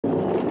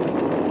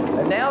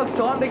And now it's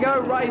time to go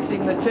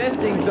racing. The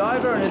testing's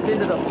over and it's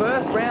into the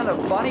first round of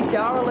Funny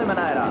Car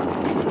Eliminator.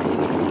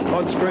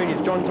 On screen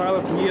is John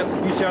Taylor from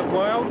New South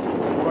Wales,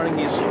 running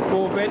his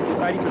Corvette with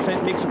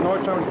 80% mix of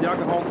nitro into the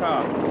alcohol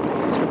car.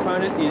 His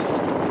component is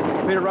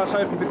Peter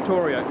Russo from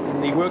Victoria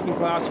in the working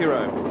class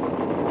hero.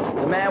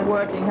 The man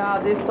working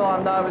hard this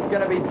time, though, is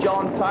going to be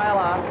John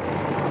Taylor.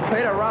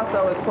 Peter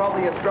Russo is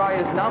probably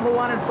Australia's #1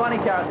 in funny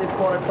car at this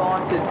point of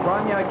time since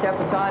Romeo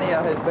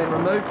Capitania has been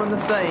removed from the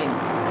scene.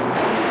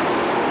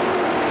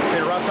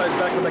 Peter Russo's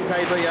back with the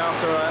KB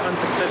after an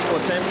unsuccessful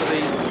attempt with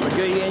the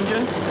McGee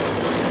engine.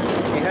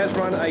 He has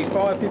run a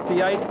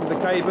 558 with the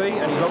KB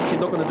and he's obviously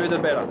looking to do the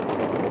better.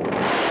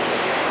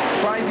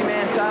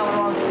 Crazyman Taylor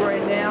on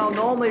screen now.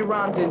 Normally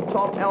runs in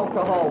top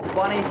alcohol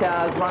funny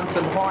cars, runs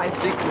some high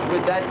sixes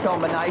with that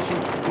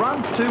combination.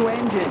 Runs 2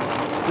 engines.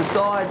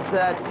 Decides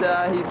that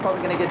he's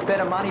probably going to get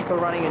better money for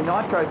running a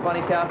nitro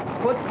funny car.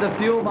 Puts the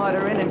fuel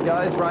motor in and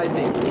goes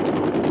racing.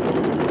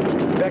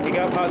 Backing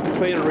up hard to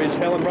Peter is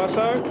Helen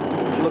Russo.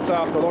 She looks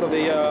after a lot of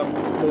the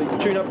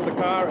tune-up of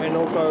the car and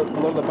also a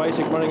lot of the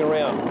basic running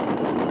around.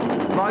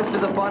 Most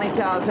of the funny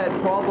cars had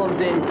problems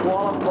in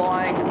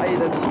qualifying,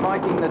 either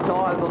smoking the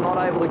tyres or not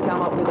able to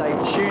come up with a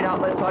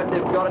tune-up. Let's hope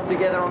they've got it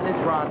together on this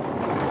run.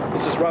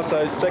 This is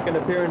Russo's second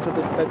appearance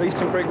at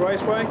Eastern Creek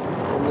Raceway.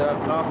 And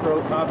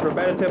after a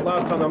bad attempt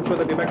last time, I'm sure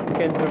they'll be back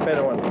again to a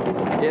better one.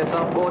 Yes,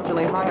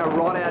 unfortunately hung a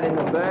rod out in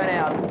the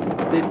burnout,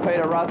 did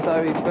Peter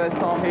Russo, his first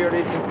time here at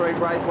Eastern Creek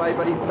Raceway,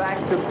 but he's back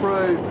to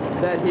prove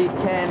that he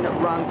can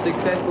run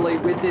successfully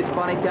with this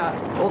funny car.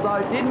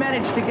 Although did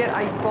manage to get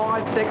a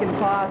 5-second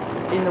pass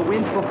in the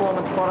Wins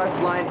Performance Products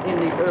lane in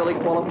the early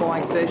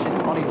qualifying sessions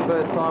on his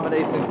first time at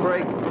Eastern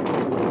Creek.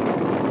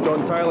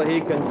 John Taylor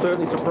here can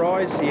certainly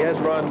surprise. He has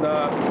run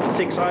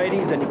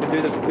 680s and he can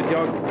do this with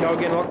go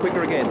again a lot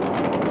quicker again.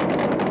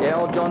 Yeah,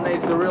 all John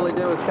needs to really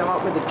do is come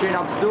up with the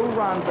tune-up. Still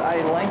runs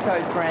a Lenco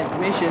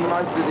transmission.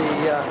 Most of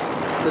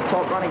the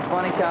top running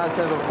funny cars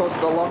have, of course,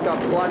 the lock-up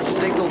clutch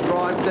single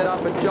drive set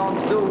up, but John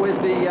still with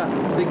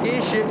the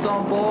gear shifts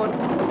on board.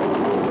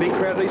 Big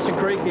crowd at Eastern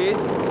Creek here.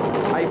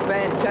 A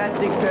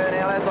fantastic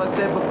turnout, as I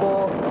said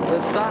before.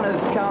 The sun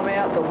has come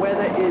out, the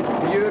weather is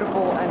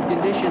beautiful, and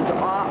conditions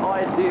are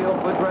ideal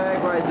for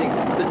drag racing.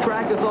 The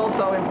track has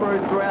also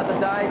improved throughout the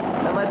day,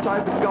 and let's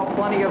hope it's got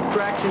plenty of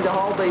traction to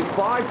hold these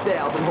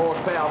 5,000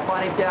 horsepower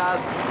funny cars.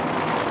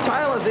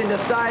 Taylor's into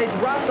stage,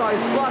 Russo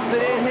slots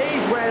it in,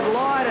 he's red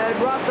lighted,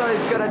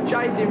 Russo's going to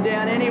chase him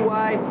down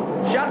anyway,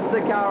 shuts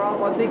the car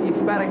off. I think he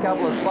spat a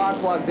couple of spark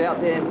plugs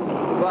out there,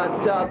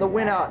 but the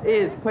winner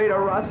is Peter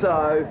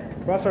Russo.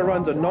 Russo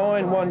runs a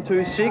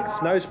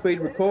 9.126, no speed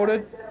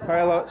recorded.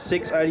 Taylor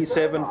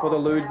 687 for the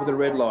lose with the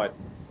red light.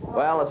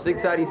 Well, a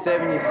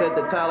 687, you said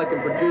that Taylor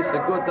can produce the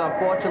goods,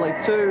 unfortunately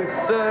too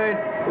soon.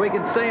 We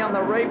can see on the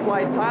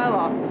replay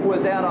Taylor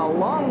was out a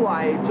long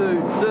way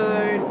too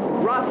soon.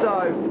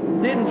 Russo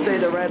didn't see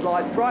the red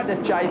light, tried to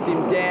chase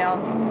him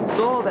down,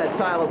 saw that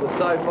Taylor was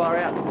so far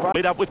out.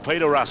 Meet up with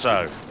Peter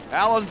Russo.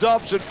 Alan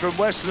Dobson from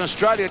Western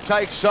Australia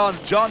takes on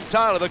John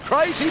Taylor, the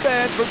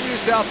Crazyman from New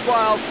South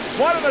Wales.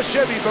 One in a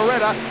Chevy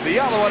Beretta, the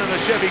other one in a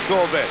Chevy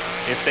Corvette.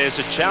 If there's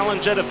a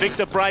challenger to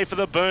Victor Bray for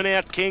the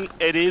Burnout King,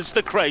 it is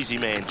the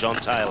Crazyman, John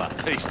Taylor.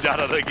 He's done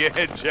it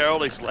again,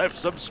 Gerald. He's left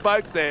some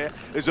smoke there.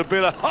 There's a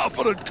bit of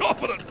huffing and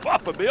coughing and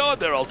puffing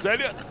behind there, I'll tell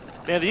you.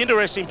 Now, the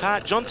interesting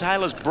part, John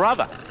Taylor's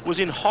brother was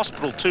in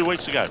hospital 2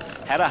 weeks ago.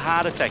 Had a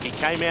heart attack. He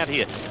came out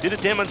here, did a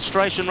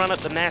demonstration run at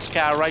the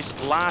NASCAR race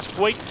last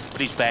week, but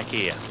he's back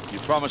here. You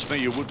promised me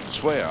you wouldn't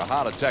swear. A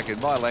heart attack in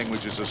my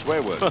language is a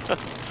swear word.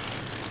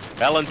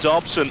 Alan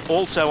Dobson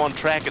also on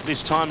track at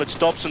this time. It's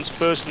Dobson's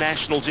first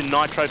nationals in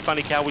Nitro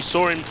Funny Car. We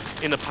saw him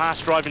in the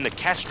past driving the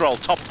Castrol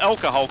top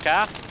alcohol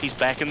car. He's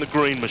back in the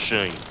green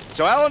machine.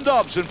 So Alan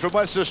Dobson from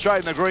Western Australia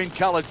in the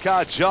green-coloured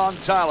car. John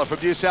Taylor from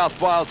New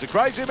South Wales, the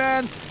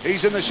Crazyman.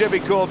 He's in the Chevy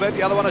Corvette.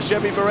 The other one a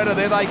Chevy Beretta.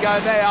 There they go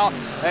now.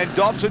 And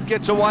Dobson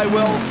gets away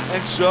well.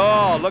 And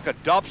so, look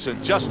at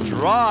Dobson. Just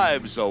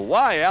drives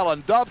away.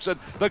 Alan Dobson,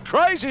 the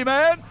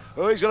Crazyman.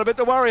 Oh, he's got a bit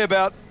to worry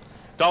about.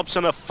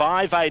 Dobson a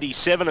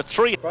 587, a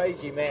 3.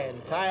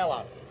 Crazyman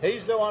Taylor.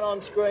 He's the one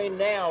on screen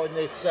now in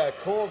this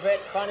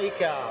Corvette funny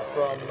car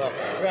from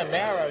around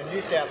Narrow,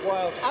 New South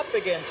Wales, up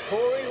against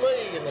Corey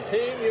Lee in the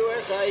Team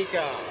USA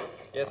car.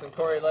 Yes, and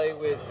Corey Lee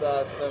with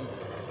some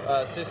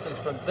assistance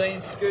from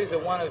Dean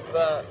Scooser, one of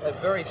a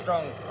very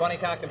strong funny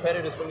car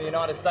competitors from the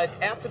United States,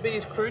 out to be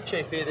his crew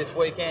chief here this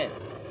weekend.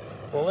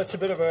 Well, that's a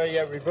bit of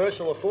a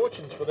reversal of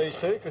fortunes for these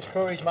two, because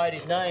Corey's made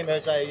his name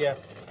as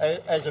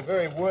a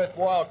very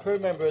worthwhile crew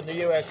member in the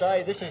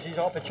USA. This is his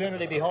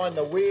opportunity behind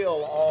the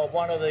wheel of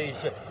one of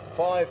these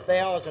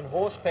 5,000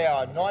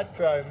 horsepower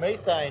nitro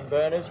methane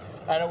burners,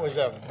 and it was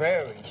a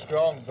very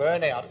strong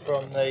burnout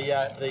from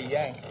the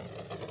Yank.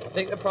 I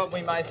think the problem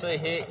we may see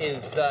here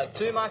is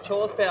too much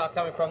horsepower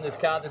coming from this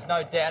car. There's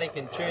no doubt he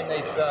can tune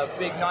these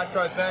big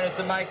nitro burners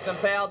to make some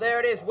power. There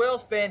it is, wheel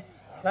spin.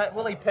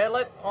 Will he pedal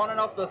it on and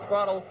off the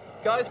throttle?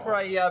 Goes for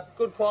a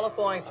good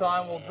qualifying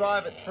time, will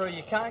drive it through.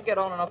 You can't get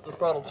on and off the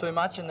throttle too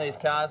much in these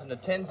cars, and a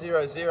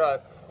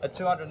 10.00 at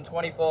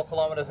 224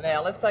 kilometres an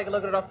hour. Let's take a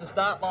look at it off the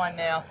start line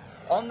now.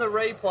 On the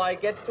replay,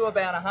 gets to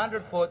about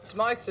 100 foot,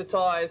 smokes the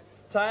tyres.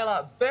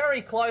 Taylor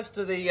very close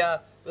to the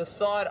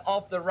side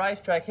of the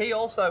racetrack. He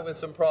also, with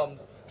some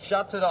problems,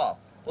 shuts it off.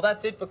 Well,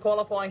 that's it for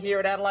qualifying here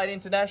at Adelaide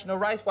International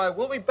Raceway.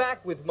 We'll be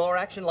back with more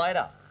action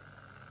later.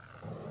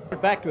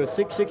 Back to a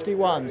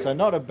 661, so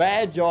not a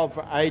bad job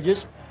for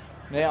Aegis.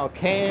 Now,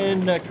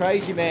 can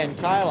Crazyman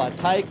Taylor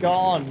take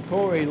on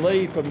Corey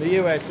Lee from the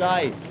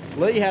USA?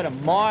 Lee had a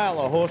mile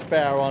of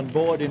horsepower on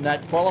board in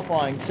that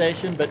qualifying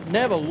session, but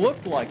never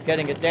looked like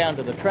getting it down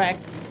to the track.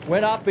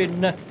 Went up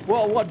in,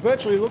 well, what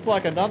virtually looked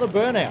like another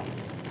burnout.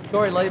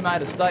 Corey Lee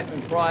made a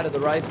statement prior to the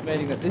race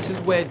meeting that this is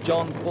where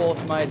John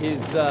Force made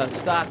his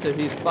start to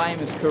his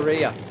famous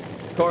career.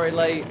 Corey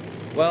Lee,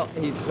 well,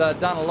 he's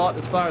done a lot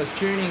as far as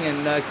tuning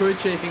and crew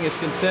chiefing is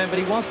concerned, but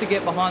he wants to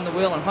get behind the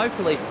wheel and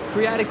hopefully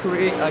create a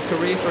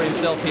career for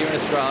himself here in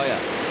Australia.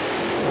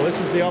 Well, this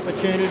is the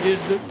opportunity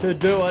to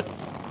do it.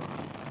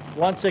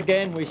 Once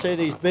again, we see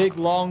these big,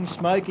 long,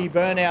 smoky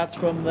burnouts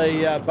from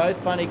the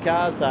both funny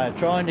cars. They're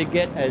trying to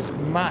get as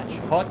much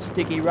hot,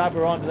 sticky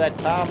rubber onto that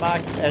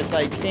tarmac as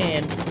they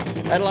can.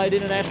 Adelaide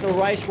International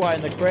Raceway,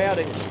 and the crowd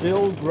is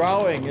still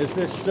growing as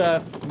this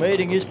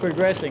meeting is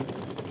progressing.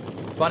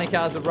 Funny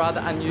cars are a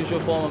rather unusual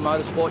form of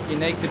motorsport,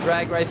 unique to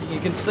drag racing. You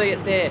can see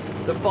it there,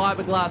 the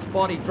fiberglass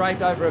body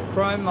draped over a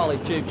chrome molly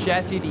tube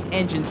chassis. The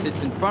engine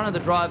sits in front of the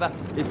driver.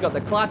 He's got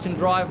the clutch and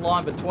drive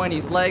line between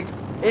his legs.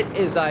 It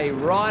is a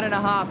ride and a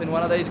half in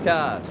one of these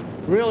cars.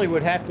 Really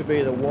would have to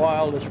be the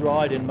wildest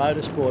ride in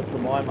motorsport for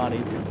my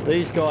money.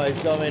 These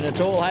guys, I mean,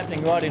 it's all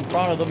happening right in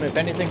front of them. If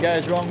anything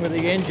goes wrong with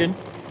the engine,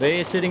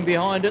 they're sitting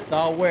behind it,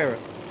 they'll wear it.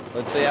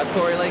 Let's see how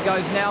Corey Lee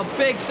goes now.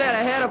 Big set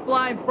ahead of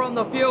flame from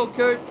the fuel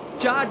coupe.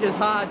 Charges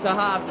hard to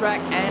half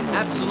track and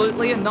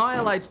absolutely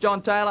annihilates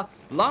John Taylor.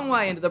 Long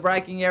way into the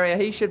braking area.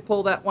 He should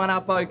pull that one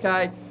up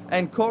okay.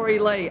 And Corey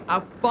Lee,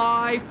 a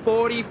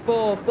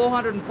 544,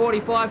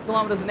 445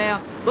 kilometres an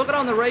hour. Look at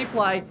on the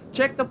replay.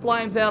 Check the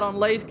flames out on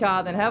Lee's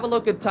car, then have a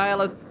look at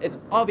Taylor's. It's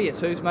obvious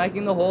who's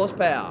making the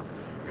horsepower.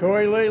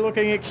 Corey Lee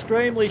looking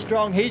extremely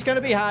strong. He's going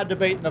to be hard to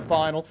beat in the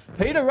final.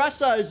 Peter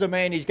Russo's the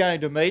man he's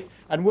going to meet,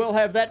 and we'll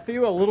have that for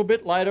you a little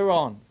bit later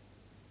on.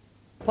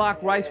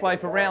 Park Raceway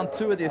for round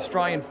 2 of the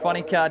Australian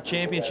Funny Car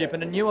Championship,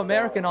 and a new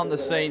American on the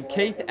scene,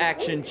 Keith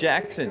Action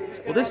Jackson.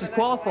 Well, this is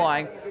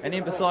qualifying, and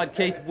in beside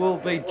Keith will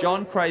be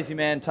John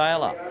Crazyman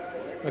Taylor.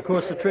 Of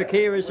course, the trick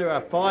here is there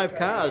are 5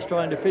 cars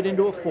trying to fit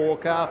into a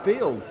 4-car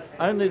field.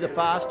 Only the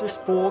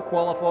fastest 4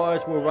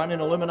 qualifiers will run in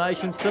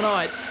eliminations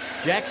tonight.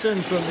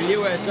 Jackson from the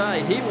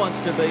USA, he wants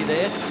to be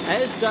there,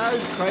 as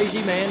does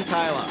Crazyman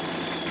Taylor.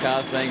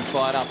 Cars being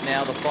fired up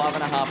now, the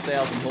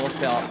 5,500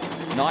 horsepower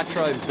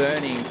nitro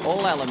burning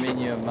all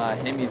aluminium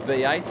Hemi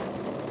V8.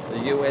 The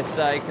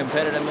USA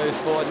competitor moves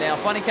forward now.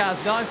 Funny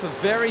cars known for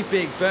very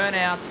big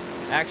burnouts.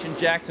 Action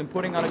Jackson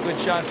putting on a good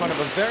show in front of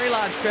a very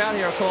large crowd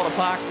here at Calder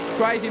Park.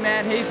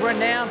 Crazyman, he's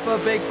renowned for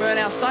big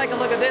burnouts. Take a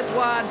look at this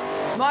one.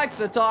 Smokes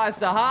the tyres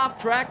to half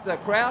track. The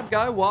crowd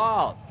go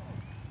wild.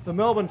 The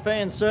Melbourne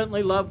fans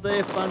certainly love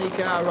their funny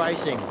car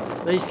racing.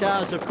 These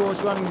cars, of course,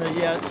 running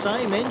the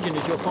same engine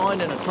as you'll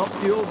find in a top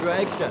fuel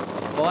dragster.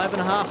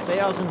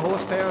 5,500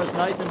 horsepower, as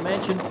Nathan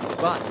mentioned,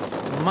 but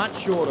much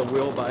shorter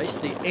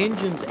wheelbase. The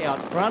engine's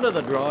out front of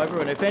the driver,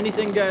 and if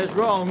anything goes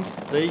wrong,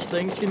 these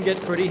things can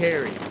get pretty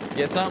hairy.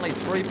 Yes, only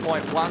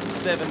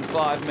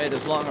 3.175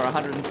 metres long, or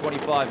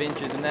 125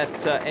 inches, and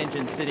that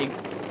engine sitting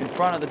in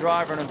front of the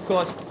driver. And of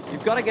course,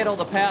 you've got to get all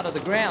the power to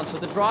the ground, so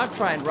the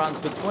drivetrain runs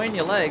between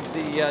your legs.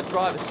 The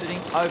driver's sitting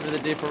over the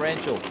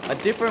differential. A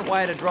different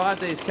way to drive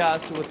these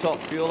cars to a top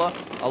fueler.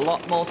 A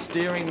lot more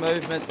steering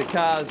movement. The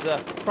cars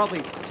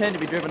probably tend to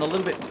be driven a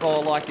little bit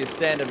more like your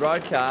standard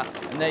road car.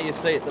 And there you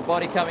see it, the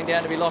body coming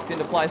down to be locked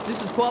into place.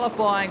 This is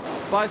qualifying.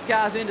 Both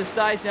cars into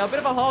stage now. A bit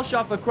of a hole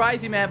shot for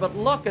Crazyman, but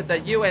look at the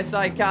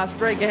USA car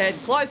streak ahead,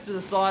 close to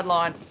the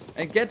sideline,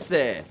 and gets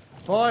there.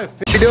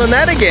 You're doing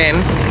that again.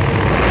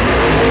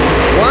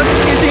 Once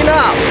is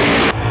enough.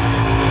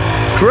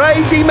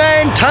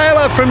 Crazyman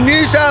Taylor from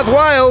New South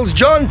Wales.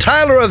 John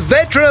Taylor, a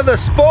veteran of the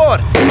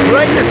sport.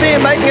 Great to see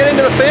him making it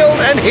into the field,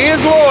 and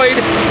here's Lloyd.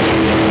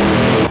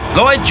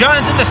 Lloyd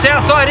Jones at the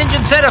Southside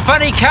Engine Centre.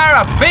 Funny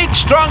car, a big,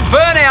 strong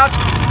burnout.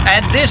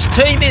 And this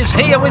team is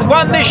here with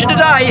one mission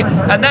today,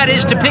 and that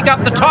is to pick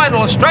up the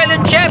title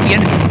Australian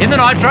champion in the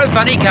Nitro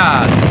Funny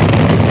Cars.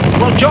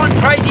 Well, John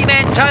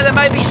Crazyman Taylor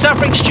may be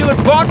suffering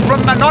Stuart Bond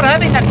from not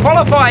having that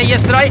qualifier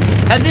yesterday,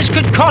 and this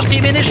could cost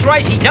him in this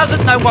race. He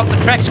doesn't know what the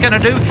track's going to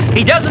do.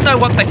 He doesn't know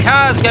what the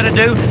car's going to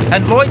do,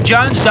 and Lloyd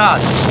Jones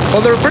does.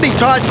 Well, they're a pretty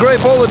tight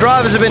group. All the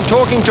drivers have been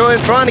talking to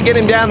him, trying to get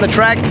him down the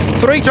track.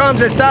 3 times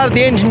they started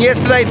the engine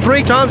yesterday.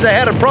 3 times they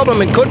had a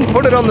problem and couldn't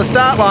put it on the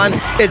start line.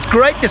 It's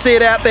great to see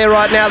it out there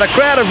right now. The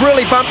crowd have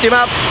really pumped him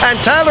up, and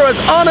Taylor is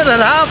on it at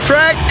half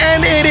track,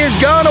 and it is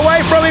going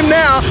away from him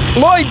now.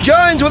 Lloyd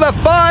Jones with a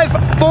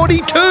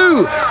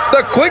 5:42,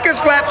 the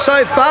quickest lap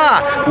so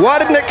far. Why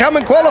didn't it come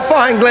in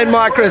qualifying, Glenn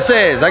Micra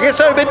says? I guess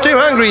they're a bit too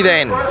hungry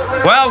then.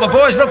 Well, the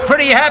boys look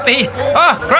pretty happy. Oh, great.